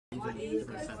like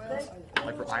different sentence.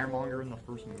 Like for Ironmonger in the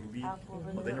first movie,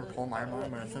 but they never call him Ironmonger,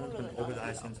 but a sentence been over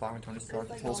that since Salvatore and Thomas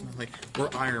started. Tells him like, we're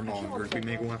Ironmongers, we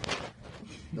make one.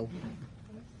 Nope.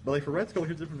 But like for Red Skull,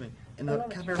 here's the different thing. In the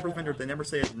Captain America First Avenger, they never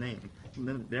say his name. And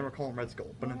then they never call him Red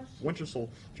Skull. But in Winter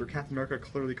Soldier, Captain America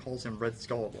clearly calls him Red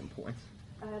Skull at one point.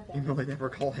 Even though they never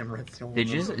call him Red Skull. Did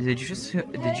you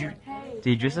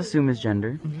just assume his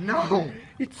gender? No!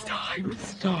 It's time.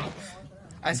 Stop.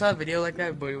 I saw a video like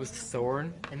that, but it was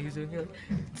Thorn, and he was doing it like,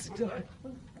 stop.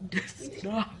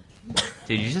 Stop.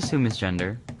 Did you just assume his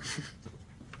gender?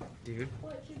 Dude.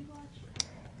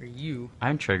 Are you?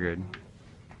 I'm triggered.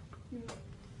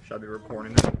 Should I be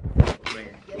recording it?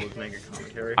 I was making a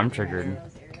commentary. I'm triggered.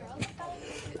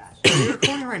 Are you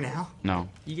recording right now? No.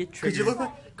 You get triggered. Because you look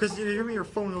like, because you're giving your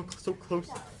phone so close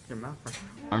to your mouth right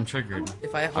now. I'm triggered.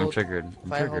 If I hold, I'm triggered.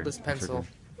 If I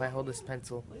hold this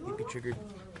pencil, you'd be triggered.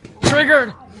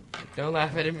 Triggered! Don't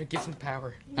laugh at him, it gives him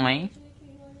power. Me?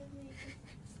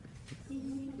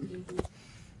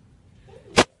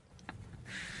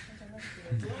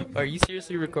 Are you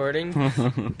seriously recording?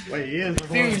 Wait, he is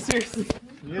recording. Dude, seriously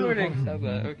recording. Stop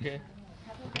that, okay.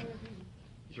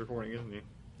 He's recording, isn't he?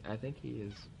 I think he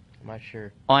is. I'm not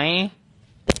sure. Oi?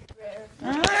 He's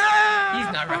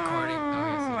not recording.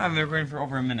 Oh, I've been recording for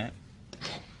over a minute.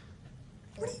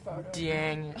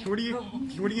 dang. What are you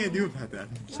gonna do about that?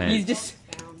 He's just,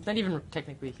 it's not even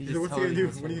technically, he's just What's he gonna do?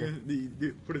 telling What are you gonna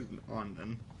do? Put it on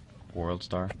then. World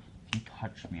Star. If you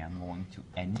touch me, I'm going to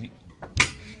end you.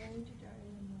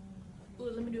 Ooh,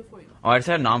 let me do it for you. Oh, I just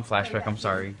had a nom flashback. I'm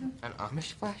sorry. An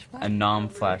Amish flashback? A nom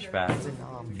flashback. What's a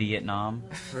nom? Vietnam.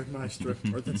 Or my strip,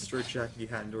 or the straight jacket you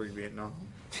had during Vietnam.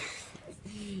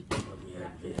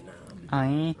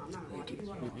 Aye.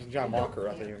 John Walker,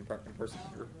 I think you in person.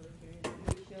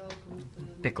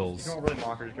 Pickles. You don't really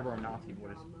mock her, just give her a Nazi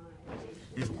voice.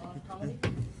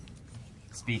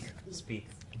 Speak. Speak.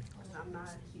 I'm not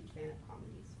a huge fan of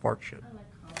comedies. Fart shit.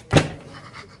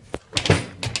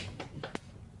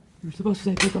 You're supposed to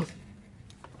say pickles.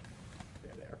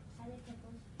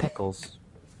 Pickles.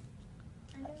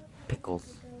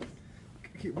 Pickles.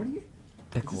 Okay, what are you?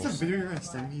 Pickles. Is this a video you're gonna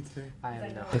send me today? I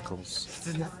have no. Pickles.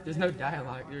 There's no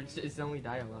dialogue. It's only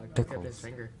dialogue. Look at his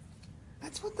finger.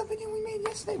 That's what the video we made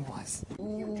yesterday was. What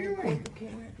are you doing?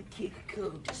 The kick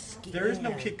code to skip. There is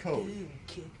no kick code.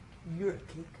 You're a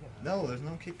kick code. No, there's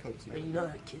no kick codes Are here. you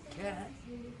not a Kit Kat?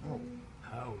 No.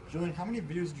 Oh. Julian, how many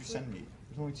videos did you send me?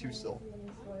 There's only 2 still.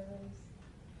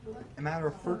 In a matter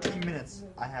of 13 minutes,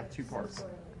 I have 2 parts.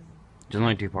 There's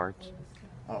only 2 parts.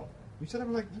 Oh. You said there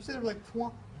were like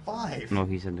 5. No,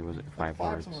 he said there was 5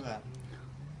 parts. Something like that.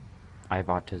 I have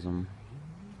autism.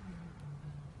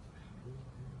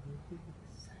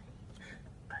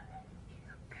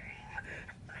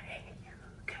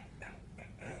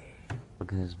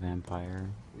 Look at this vampire.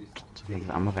 It's okay, 'cause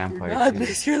I'm a vampire God, too.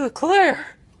 Monsieur Leclerc!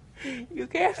 You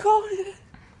can't call it.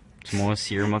 It's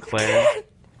Monsieur McClare.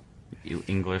 You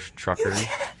English trucker.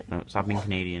 No, stop being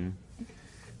Canadian.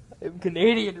 I'm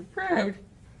Canadian and proud.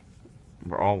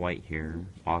 We're all white here,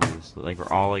 obviously. Like,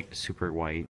 we're all, like, super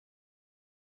white.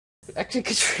 Actually,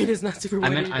 Katrina's not super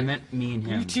white. I meant me and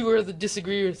him. You two are the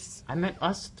disagreeers. I meant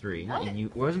us 3, not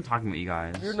you. I wasn't talking about you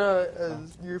guys. You're not,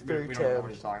 you're We very don't know what tan.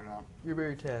 he's talking about. You're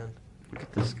very tan. Look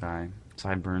at this guy.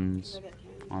 Sideburns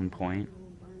on point.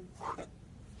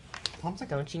 Tom's like,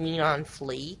 Don't you mean on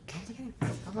fleek?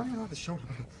 I'm not even allowed to show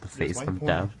him. The face white of porn.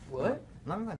 death. What? I'm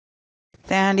not even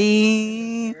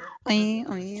Daddy!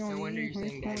 No wonder you're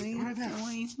saying daddy. allowed to.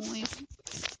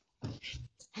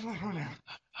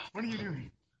 What are you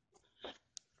doing?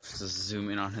 Just zoom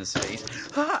in on his face.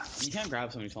 You can't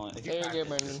grab somebody falling. There you go,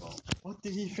 Brendan. What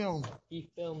did he film? He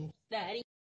filmed. Daddy.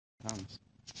 Thomas.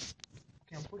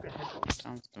 Okay, I'm putting a headphones.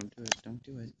 Thomas, don't do it. Don't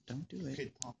do it. Don't do it.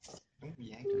 Okay, Tom. Don't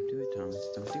yank. Don't do it, Thomas.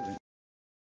 Don't do